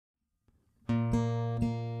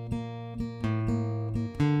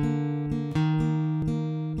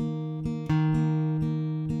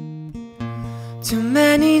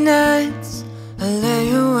Many nights I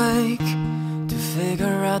lay awake to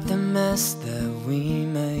figure out the mess that we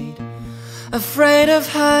made. Afraid of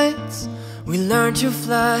heights, we learned to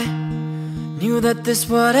fly. Knew that this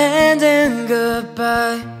would end in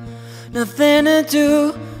goodbye. Nothing to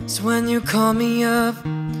do is when you call me up,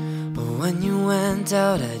 but when you went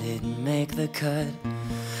out I didn't make the cut.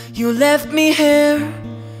 You left me here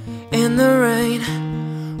in the rain.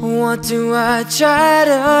 What do I try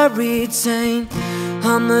to retain?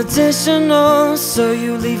 I'm additional, so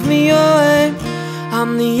you leave me away.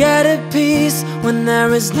 I'm the added piece when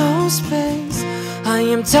there is no space. I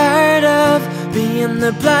am tired of being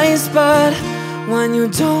the blind spot when you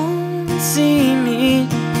don't see me.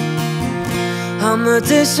 I'm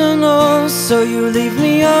additional, so you leave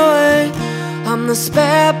me away. I'm the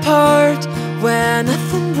spare part where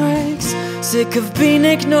nothing breaks. Sick of being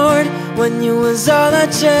ignored when you was all I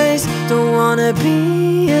chased. Don't wanna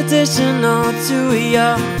be additional to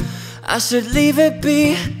you. I should leave it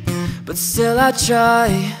be, but still I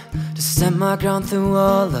try to stand my ground through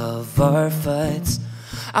all of our fights.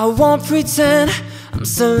 I won't pretend I'm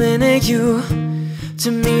still into you.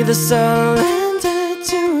 To me this all ended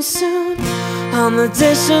too soon. I'm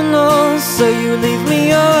additional, so you leave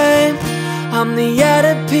me away. I'm the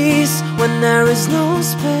added piece when there is no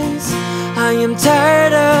space. I am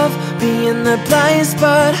tired of being the blind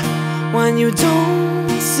spot when you don't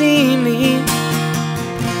see me.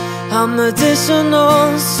 I'm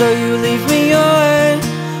additional, so you leave me away.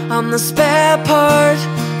 I'm the spare part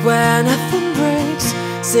where nothing breaks.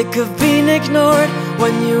 Sick of being ignored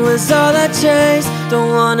when you was all I chased.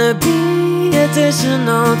 Don't wanna be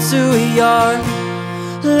additional to your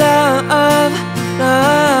love, love,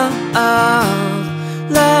 love,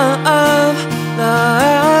 love,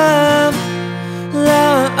 love,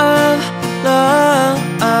 love,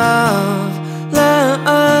 love,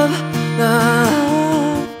 love,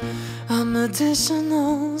 love. I'm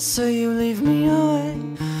additional, so you leave me away.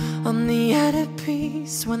 I'm the added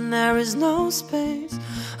piece when there is no space.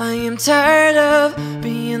 I am tired of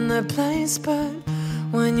being the place, but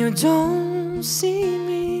when you don't see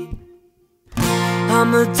me.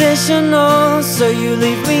 I'm additional, so you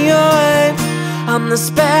leave me away. I'm the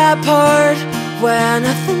spare part where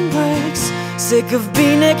nothing breaks. Sick of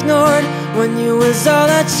being ignored when you was all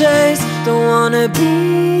I chased. Don't wanna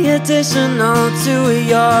be additional to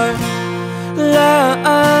your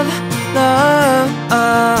love, love,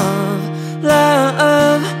 love,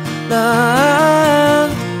 love, love,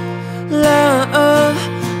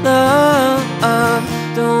 love.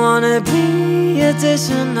 Don't wanna be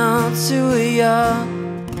additional to your